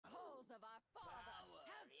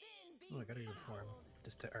Oh, I gotta go for him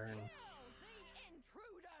just to earn.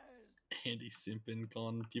 Handy simping,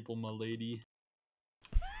 calling people my lady.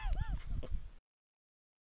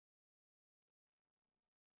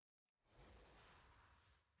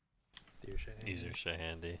 Use your shit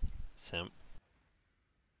handy. Simp.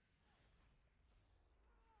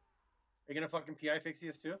 Are you gonna fucking PI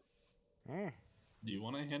fixies too? Mm. Do you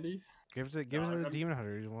want a handy? Give it to the demon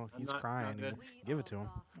hunter. Well, he's not crying. good. Give it to him.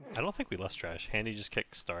 I don't think we lost trash. Handy just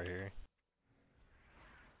kicked star here.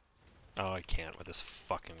 Oh, I can't with this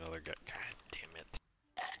fucking other guy. God damn it.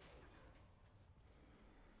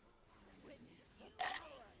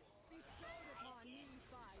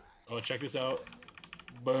 Oh, check this out.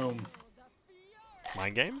 Boom.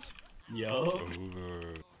 Mind games? Yo. I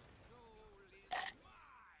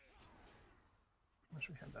wish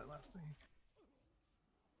we had that last week.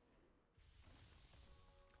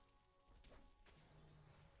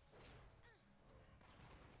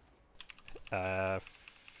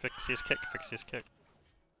 Fixius kick, Fixius kick.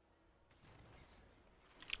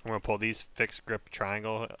 I'm gonna pull these, fix grip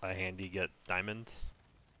triangle, a handy get diamond.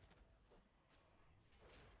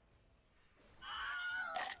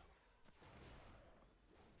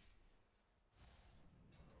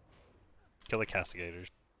 Kill the castigators.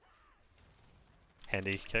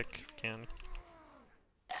 Handy kick, can.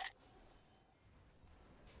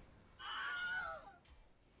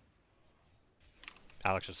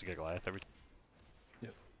 Alex just to get Goliath every time.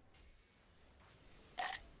 Yep.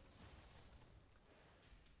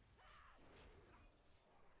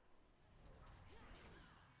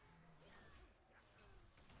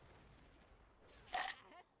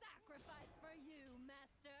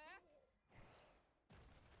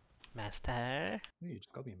 Master. You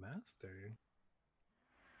just gotta be master.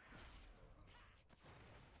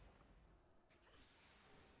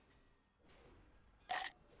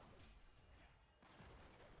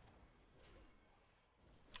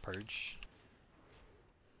 Purge.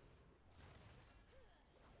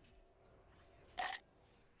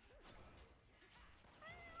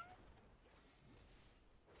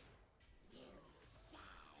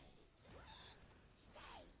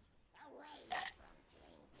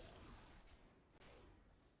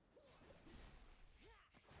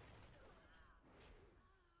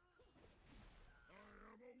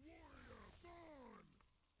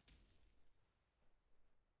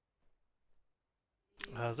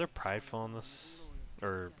 Is there prideful in this?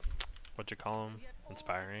 Or what you call them?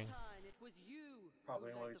 Inspiring?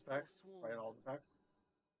 Probably in all these packs. Right in all the packs.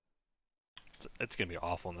 It's gonna be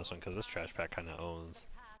awful in this one because this trash pack kind of owns.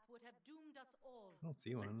 I don't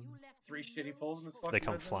see one. 3 shitty pulls in this fucking They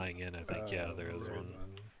come red flying in, I think. Yeah, there is one.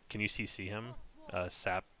 Can you CC him?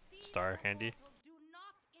 Sap star handy?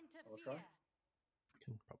 I'll try.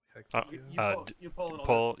 Can probably hex You pull it.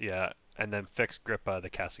 Pull, yeah, and then fix grip the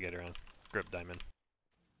castigator on. Grip diamond.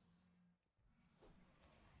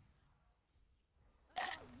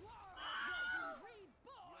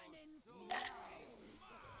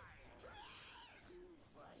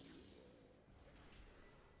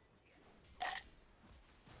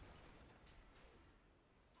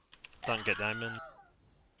 Don't get diamond.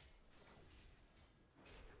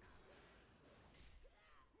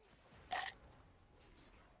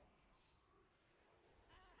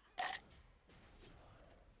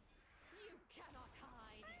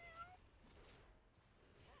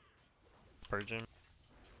 Purge him.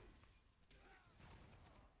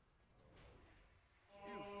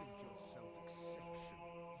 You think yourself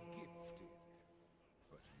exceptional, gifted,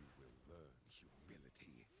 but you will learn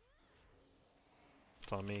humility.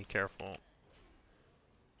 It's on me, careful.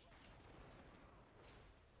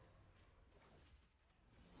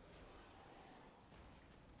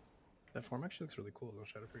 That form actually looks really cool though,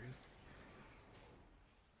 Shadow Priest.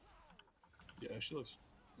 Yeah, she looks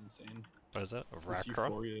insane. What is it? A This Rakra?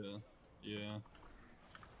 Euphoria, yeah.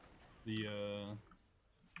 The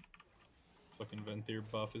fucking Venthyr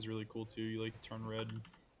buff is really cool too. You like turn red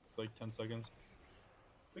for like 10 seconds.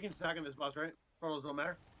 We can stack in this boss, right? Frontals don't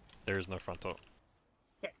matter. There is no frontal.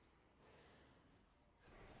 Okay.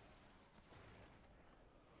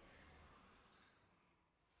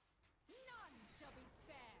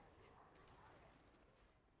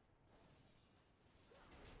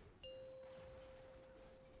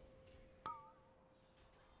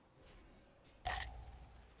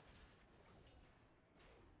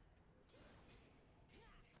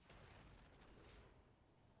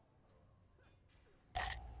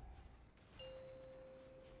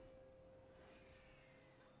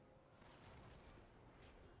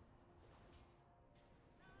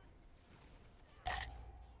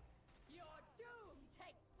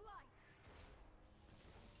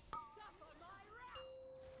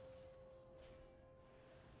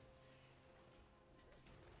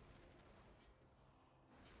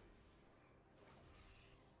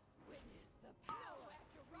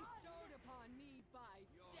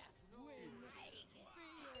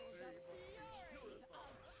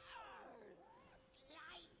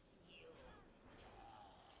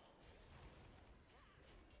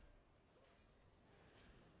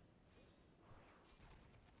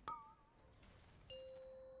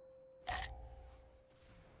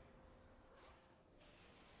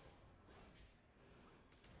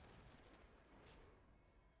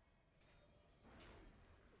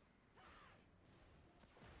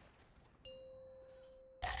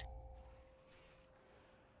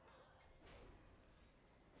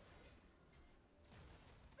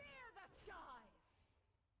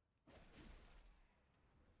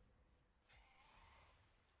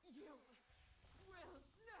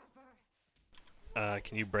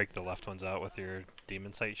 Can you break the left ones out with your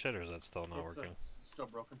demon sight shit, or is that still not It's working? still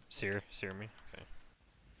broken. Sear me? Okay.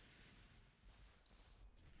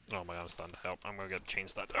 Oh my god, I'm starting to help. I'm gonna get chain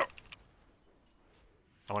stunned. Oh!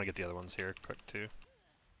 I wanna get the other ones here quick too.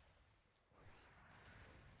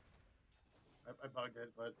 I bugged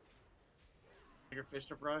it, but bigger fish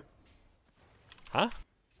to fry. Huh?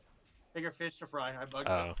 Bigger fish to fry. I bugged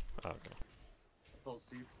it. Oh, okay. I told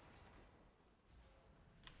Steve.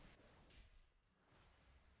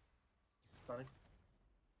 Stunning.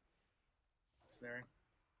 Snaring.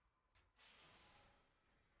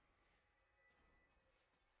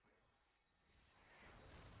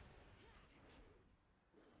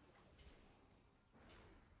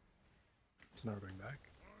 So now we're going back.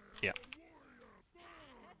 Yeah. A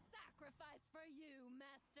sacrifice for you,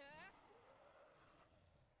 master.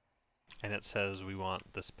 And it says we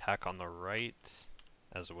want this pack on the right,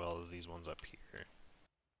 as well as these ones up here.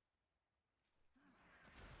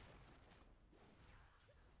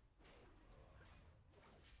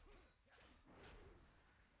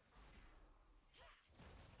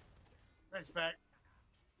 Nice back.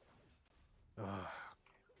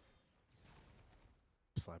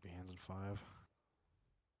 Slappy hands in 5.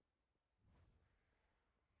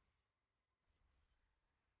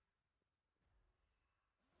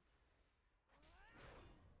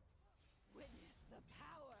 Witness the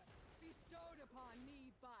power bestowed upon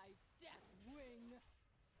me by Deathwing.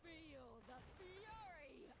 Feel the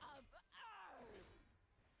fury of Earth.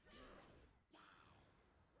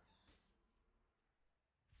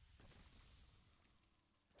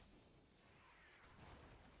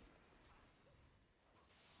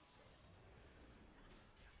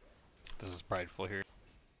 This is prideful here.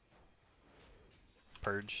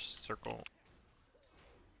 Purge circle.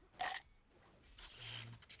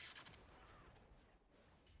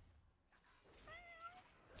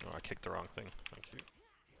 Oh, I kicked the wrong thing. Thank you.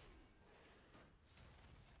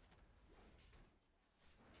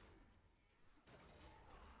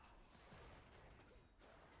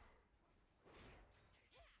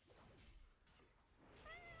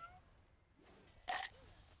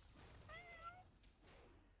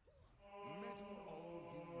 Meddle all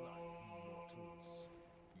you like, mortals.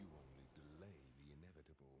 You only delay the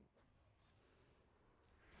inevitable.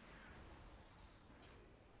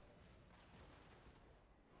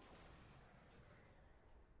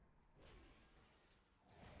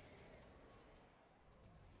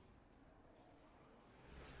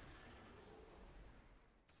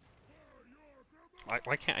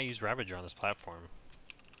 Why can't I use Ravager on this platform?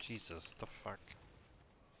 Jesus, the fuck?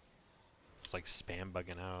 It's like spam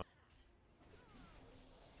bugging out.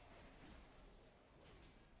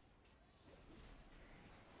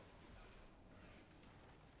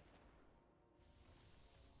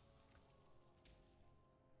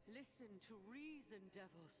 Listen to reason,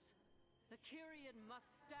 devils. The Kyrian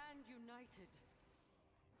must stand united.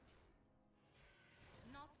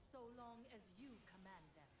 Not so long as you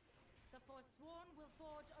command them. The Forsworn will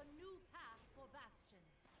forge a new path for Bastion.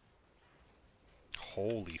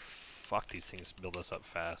 Holy fuck, these things build us up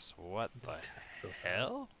fast. What the So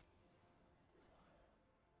hell?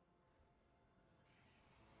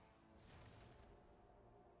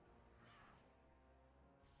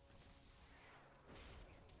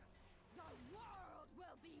 The world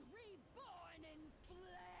will be reborn in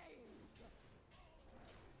flames.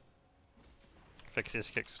 Fix this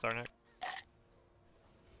kick star neck.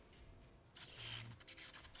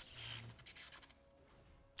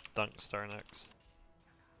 Dunk star next.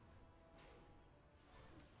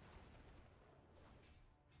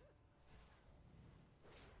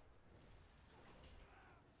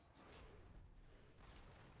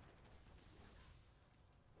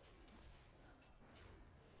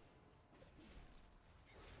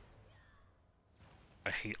 I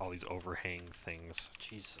hate all these overhang things.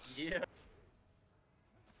 Jesus. Yeah.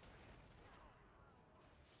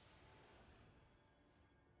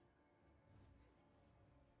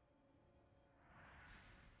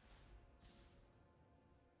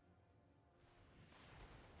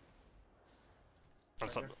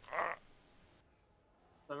 What's up?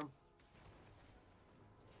 Let him.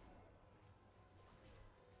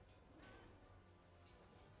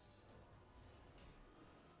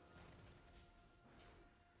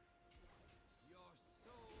 Your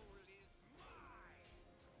soul is mine.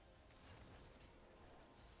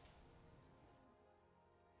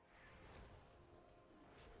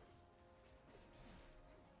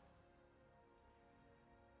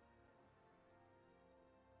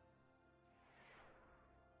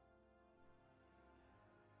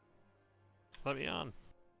 Let me on.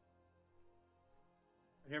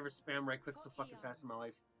 I never spam right click so fucking fast in my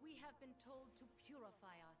life. We have been told to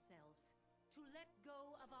purify ourselves, to let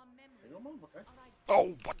go of our memories, Single mom? Okay. our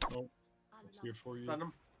Oh, what the? Oh, our it's love, here for you. Send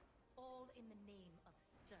him. all in the name of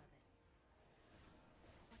service.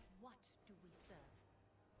 But what do we serve?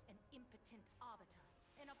 An impotent arbiter,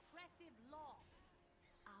 an oppressive law.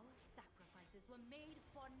 Our sacrifices were made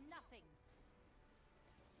for nothing.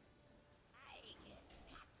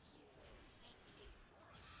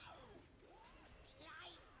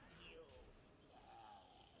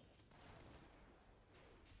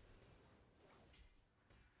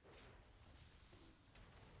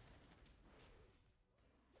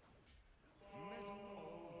 Meddle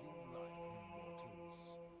all you like, mortals.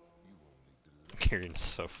 You only delay. Kyrian is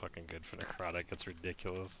so fucking good for necrotic. It's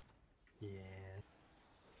ridiculous. Yeah.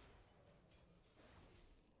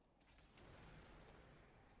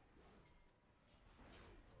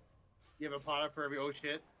 You have a pot up for every oh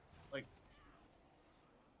shit. Like,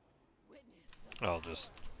 Witness the I'll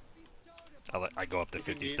just bestowed I go up to If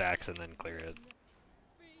you 50 need- stacks and then clear it.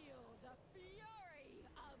 Feel the fury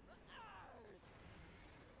of Earth.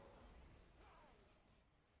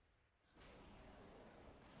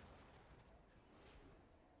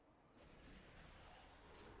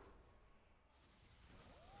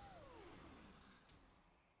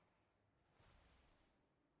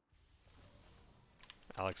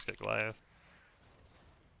 Alex get Goliath.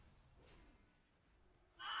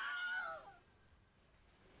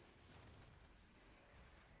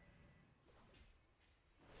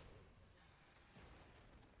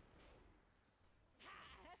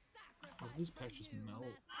 Oh, this pack just melt.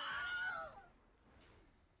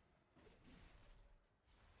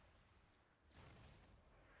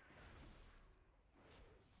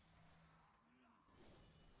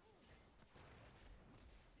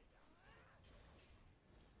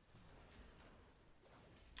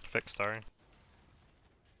 Fixed star.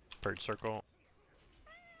 Purge circle.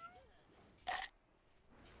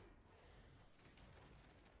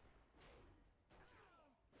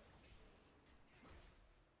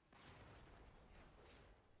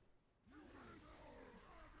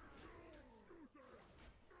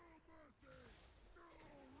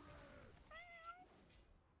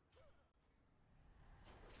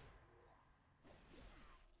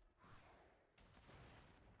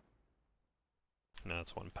 No,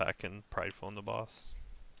 it's one pack and prideful in the boss.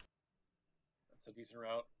 that's a decent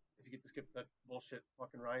route. If you get to skip that bullshit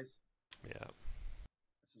fucking rise, Yeah.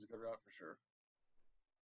 this is a good route for sure.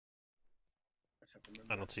 I just have to I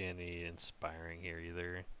remember. don't see any inspiring here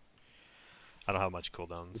either. I don't have much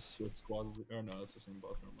cooldowns. It's with squad. Oh no, it's the same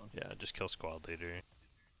buff. Never mind. Yeah, just kill squad leader.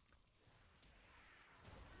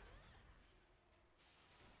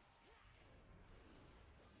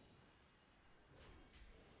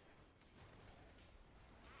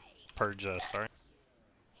 Purge star.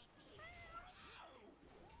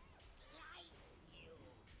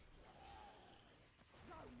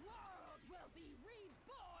 The world will be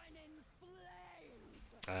reborn in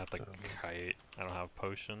flames. I have to kite. I don't have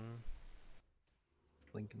potion.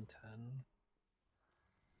 Lincoln 10.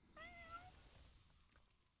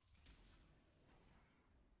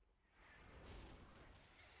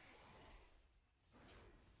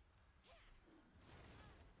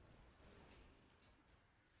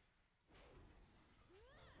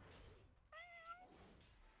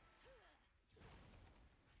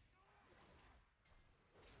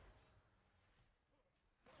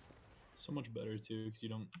 So much better too, because you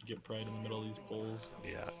don't get pride in the middle of these pulls.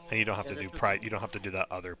 Yeah, and you don't have Yeah, to do this is- pride. You don't have to do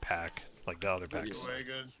that other pack. Like the other It's packs. way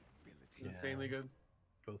good. Yeah. Insanely good.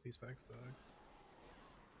 Both these packs suck.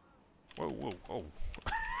 Whoa, whoa, whoa.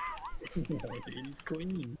 He's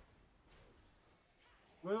clean.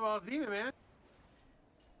 What the balls beaming, man?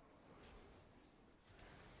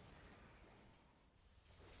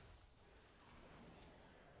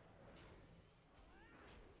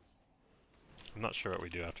 I'm not sure what we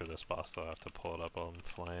do after this boss, though. I have to pull it up while I'm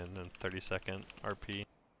flying in 30-second RP.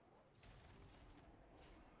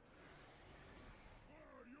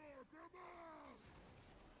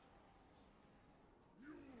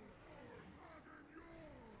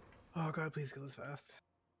 Oh god, please kill this fast.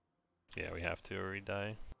 Yeah, we have to or we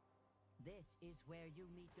die. This is where you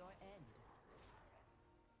meet your end.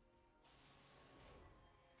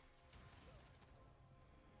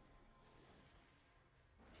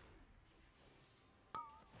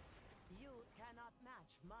 You cannot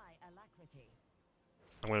match my alacrity.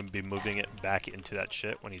 I'm going to be moving it back into that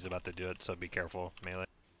shit when he's about to do it, so be careful, melee.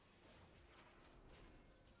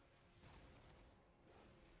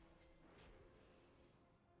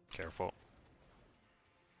 Careful.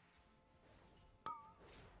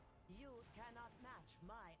 You cannot match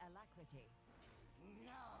my alacrity.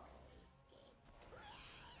 No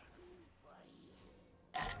escape for you.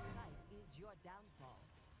 your downfall.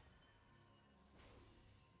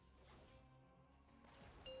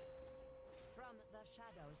 From the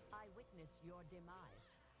shadows, I witness your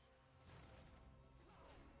demise.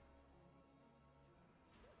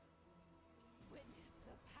 Witness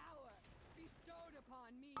the power bestowed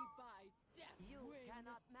upon me by You Deathwing.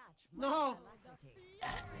 cannot match No! my alacrity.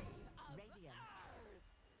 Fury of Radiance. Earth.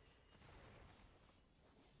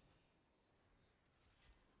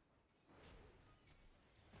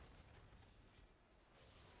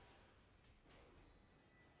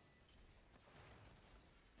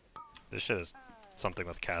 This shit is something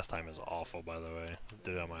with cast time is awful, by the way.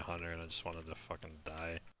 Did it on my hunter and I just wanted to fucking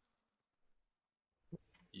die.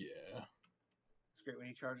 Yeah. It's great when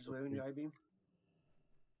he charges away when you I-beam.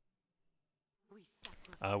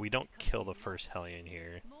 We don't kill the first Hellion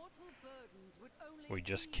here. We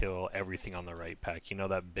just kill everything on the right pack. You know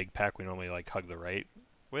that big pack we normally like hug the right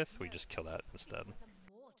with? We just kill that instead.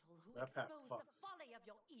 That pack fucks.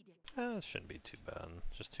 It shouldn't be too bad.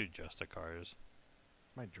 Just 2 Justicars.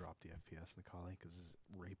 Might drop the FPS, Nikali, because it's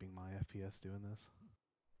raping my FPS doing this.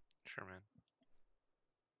 Sure, man.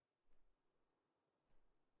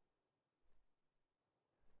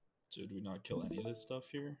 So did we not kill any of this stuff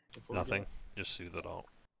here? before we Nothing. got- Just soothe it all.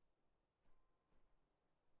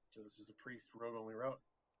 So this is a priest rogue only route.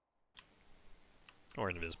 Or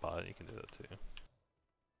Invis bot, you can do that too.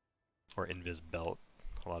 Or Invis belt.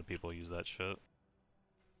 A lot of people use that shit.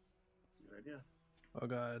 Good idea. Oh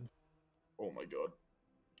god. Oh my god.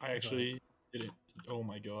 I actually didn't. Oh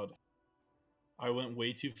my god. I went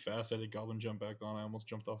way too fast. I had a goblin jump back on. I almost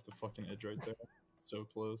jumped off the fucking edge right there. So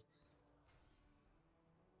close.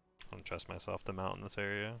 I don't trust myself to mount in this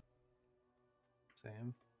area.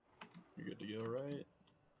 Same. You're good to go, right?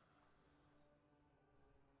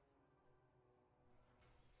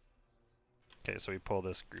 Okay, so we pull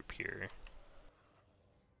this group here.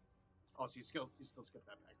 Oh, so you still skip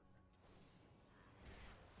that pack.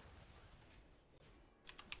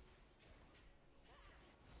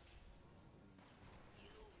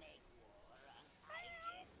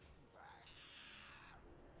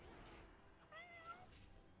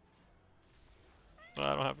 Well,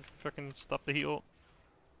 I don't have fucking stuff to heal.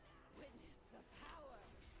 Witness the power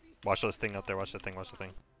Watch this thing out there. Watch the thing. Watch the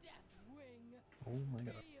thing. Deathwing. Oh my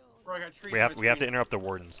god. Feel Bro, I got trees. We have to interrupt the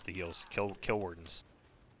wardens. The heals. Kill wardens.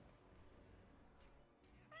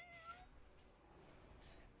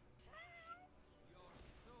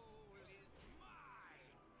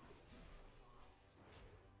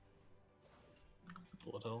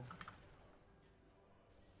 Blood hell.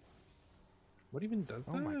 What even does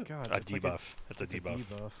that? Oh my god. A it's like debuff. It's a it's a debuff.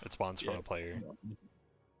 debuff. It spawns from Yeah. a player.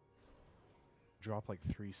 Drop like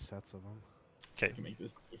 3 sets of them. I Okay. can make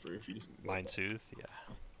this differ if you just. Mind Soothe. Yeah.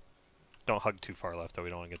 Don't hug too far left though. We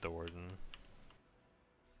don't want to get the warden.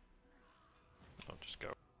 Don't just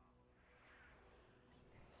go.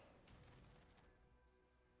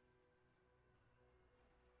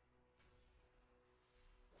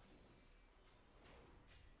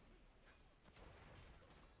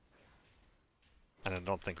 And I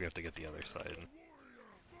don't think we have to get the other side.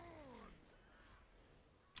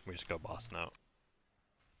 We just go boss now.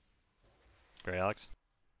 Great, Alex?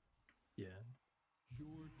 Yeah.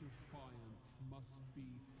 Your defiance must be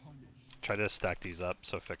punished. Try to stack these up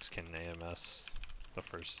so Fix can AMS the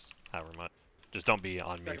first however much. Just don't be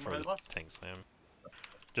on me Second for behind the the boss? tank slam.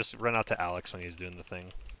 Just run out to Alex when he's doing the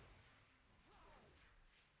thing.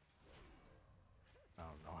 I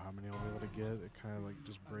don't know how many I'll be able to get. It kind of like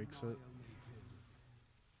just breaks it.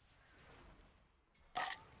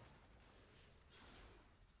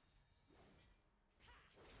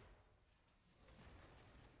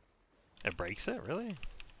 It breaks it? Really?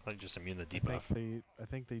 I just immune the I debuff.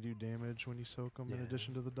 think they do damage when you soak them in Yeah.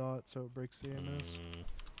 addition to the dot, so it breaks the AMS.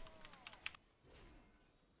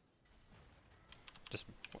 Just,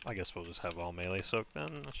 I guess we'll just have all melee soak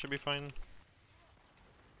then. That should be fine.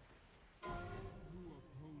 Who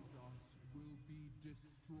oppose us will be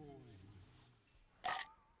destroyed.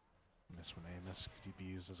 Miss when AMS could be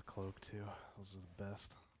used as a cloak too. Those are the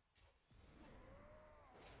best.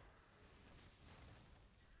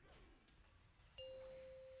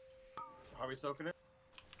 So how are we soaking it?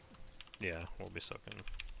 Yeah, we'll be soaking.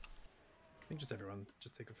 I think just everyone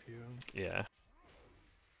just take a few. Yeah.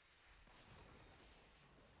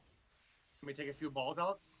 Can we take a few balls,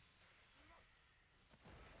 Alex?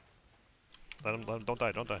 Let him, don't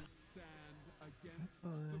die, don't die. Stand against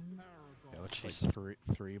Fine. the Yeah, paragon. looks Jeez. like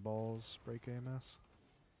three balls break AMS.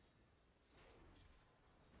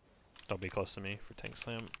 Don't be close to me for tank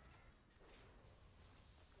slam.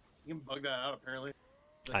 You can bug that out apparently.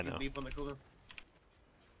 I know. Leap on the cooldown.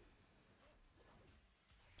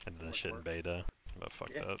 And the Much shit in work. beta, but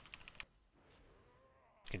fucked Yeah. up.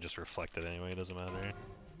 You can just reflect it anyway, it doesn't matter.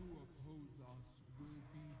 Who oppose us will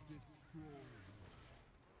be destroyed.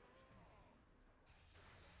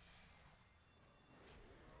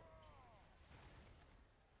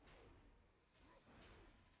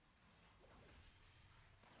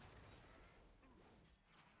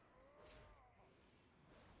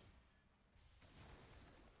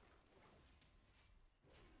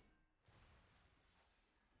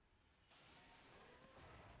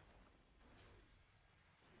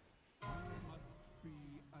 Must be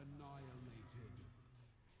annihilated.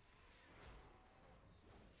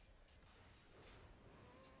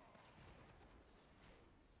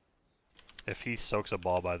 If he soaks a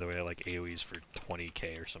ball, by the way, like AoE's for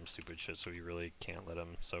 20k or some stupid shit, so you really can't let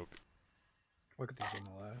him soak. Look at these on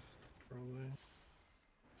the left, probably.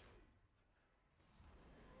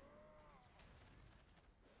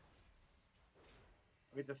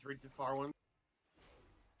 I mean, the 3 to far one.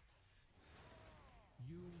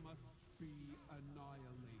 You must be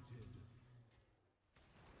annihilated.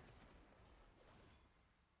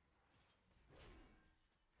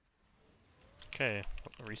 Okay,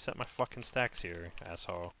 reset my fucking stacks here,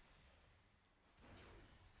 asshole.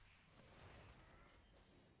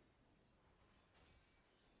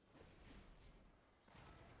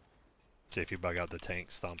 See, if you bug out the tank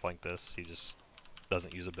stomp like this, he just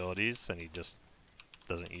doesn't use abilities, and he just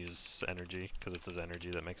doesn't use energy, because it's his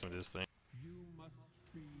energy that makes him do this thing. You must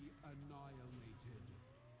be annihilated.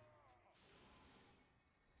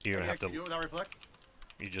 You don't have Can you do to, it without reflect?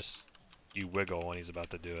 you wiggle when he's about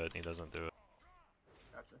to do it, and he doesn't do it.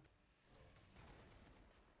 Gotcha.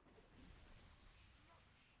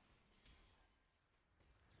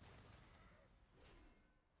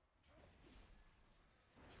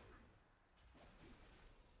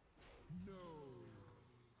 No.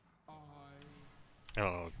 I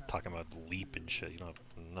don't know, talking about leap and shit, you don't have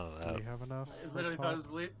none of Do that. we have enough? I for literally thought top? it was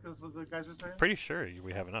elite because what the guys were saying. Pretty sure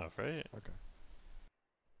we have enough, right? Okay.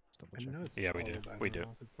 Let's double I check. know it's Yeah, we 12, do. but I We don't do.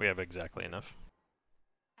 know if it's We like- have exactly enough.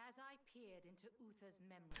 As I peered into Uther's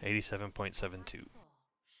memory, 87.72. what I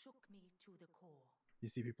saw shook me to the core. You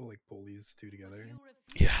see people like pull these two But together you in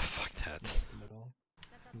Yeah, refuse fuck that. the middle.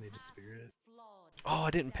 that the And they just path spear is it. flawed, Oh,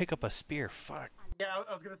 I didn't that pick up you a spear, serve fuck. a Yeah, lie.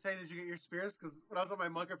 I was gonna say, did you get your spears? Because when I was on my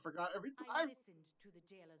monk, I forgot every I time. listened to the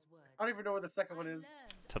jailer's words. I don't even know where the second I one is.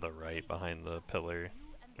 learned To the of right, great behind the injustice pillar,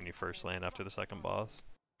 you and when the you first others land after the brought second upon boss.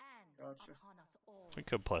 and Gotcha. upon us all. We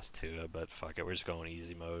could plus 2, but fuck it, we're just going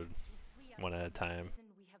easy mode. To free us One at a from the time.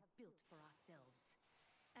 prison we have built for ourselves.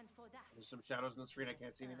 And for that, There's some shadows on the screen. I he can't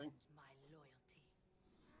has see anything. earned my loyalty.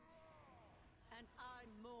 And I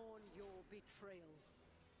mourn your betrayal.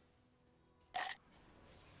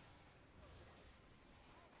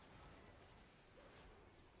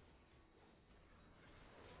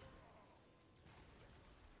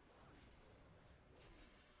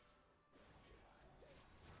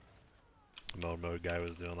 The mode guy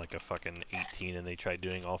was doing like a fucking 18 and they tried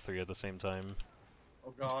doing all 3 at the same time.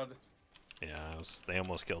 Oh god. Yeah, they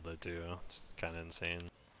almost killed it too. It's kind of insane.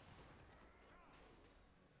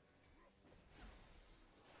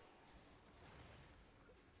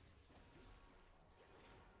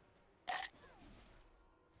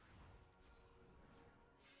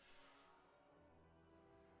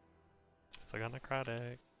 Still got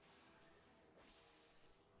necrotic.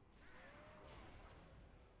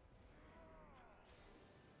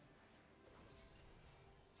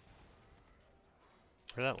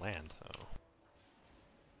 Where'd that land? Oh.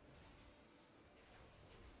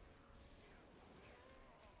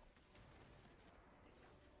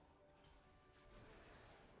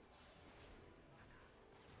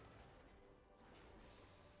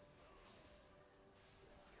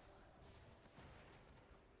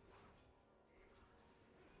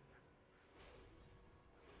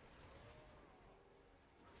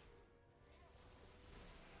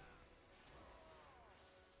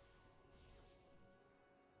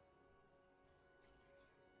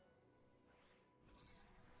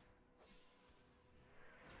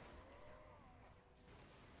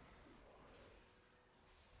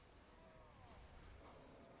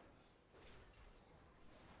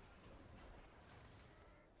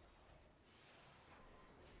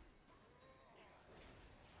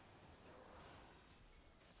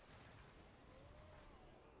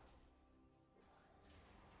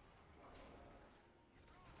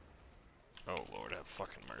 Oh Lord, have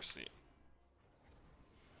fucking mercy.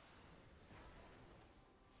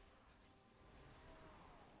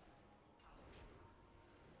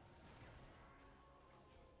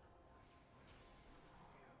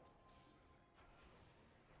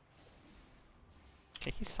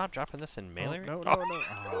 Can he stop dropping this in melee? No, Oh. no, no.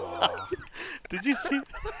 Oh. Did you see?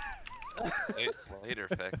 Later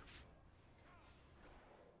effects.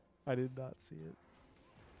 I did not see it.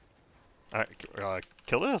 Alright,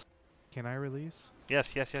 kill this. Can I release?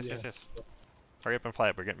 Yes. Yeah. Hurry up and fly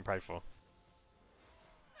up. We're getting prideful.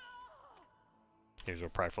 Here's where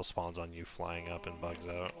prideful spawns on you, flying up and bugs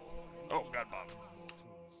out. Oh god, bots.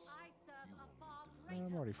 I serve a far greater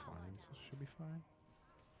I'm already flying, arbiter. so it should be fine.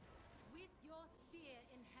 With your spear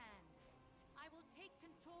in hand, I will take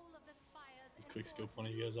control of the spires and Quick scope force one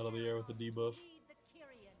of you guys out of the air with the debuff. lead the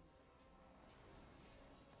kyrian.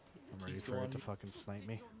 I'm ready He's for it to going. fucking snipe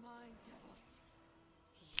me.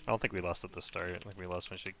 I don't think we lost at the start. I think we lost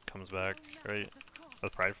when she comes back, right?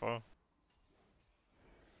 With prideful.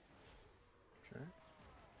 Sure.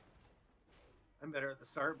 I'm better at the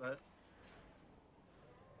start, but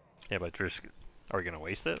Yeah, but are we gonna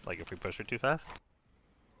waste it? Like if we push her too fast?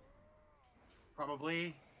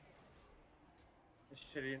 probably. It's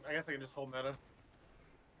shitty. I guess I can just hold meta.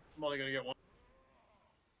 I'm only gonna get one.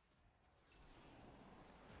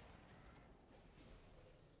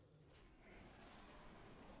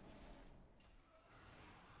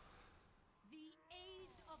 The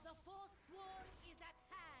age of the Forsworn is at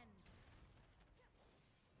hand.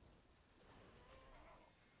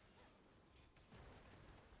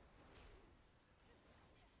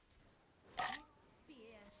 This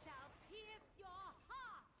spear shall pierce your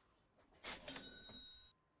heart.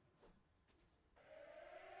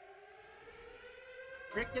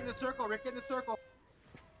 Rick in the circle. Rick in the circle.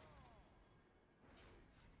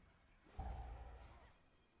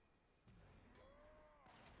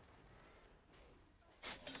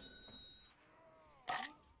 This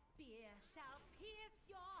spear shall pierce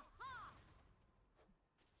your heart.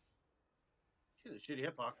 She's a shitty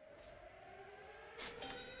hitbox.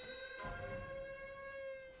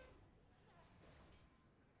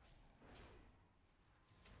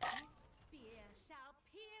 This spear shall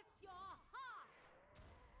pierce your heart.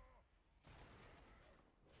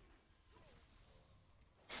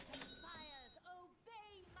 Spires,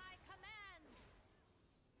 obey my command.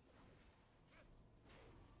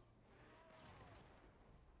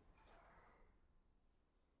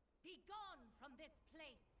 Be gone from this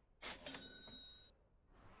place.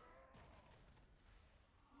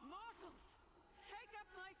 Mortals, take up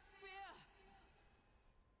my spear.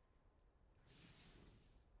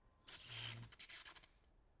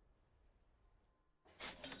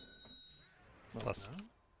 Plus, No?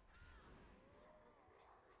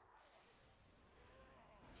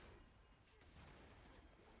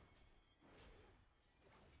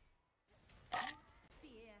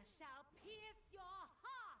 Spear shall pierce your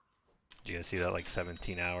heart. do you guys see that like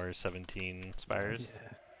 17 hours, 17 spires?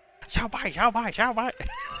 Yeah. Xiao bai!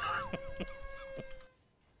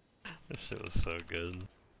 This shit was so good.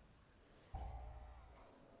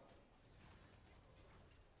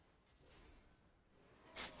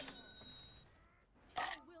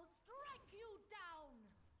 I will strike you down.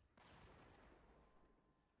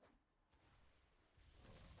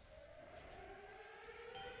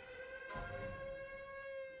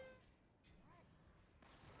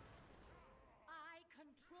 I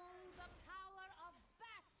control the power of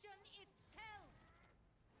Bastion itself.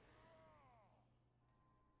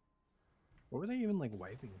 What were they even like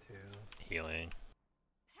wiping to? Healing.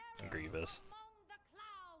 Perish Grievous. among the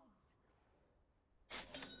clouds.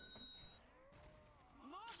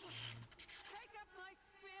 Mortals, take up my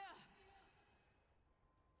spear.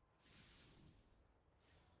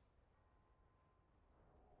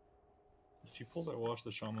 The few pulls I watched,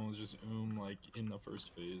 the shaman was just like in the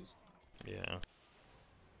first phase. Yeah.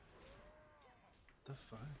 The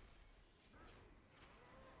fuck?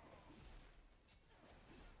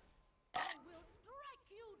 I will strike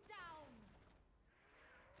you down.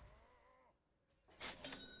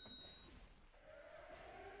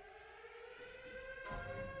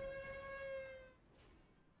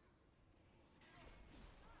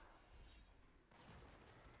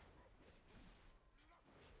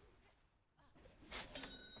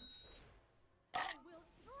 I will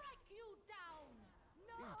strike you down.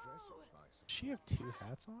 No. Impressive, I Does she have two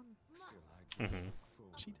hats on? Still, I Mhm. look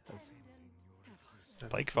forward She to does. ending your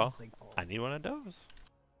existence. Blakefall. Blakefall. I need one of those.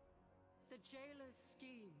 The jailer's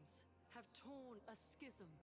schemes have torn a schism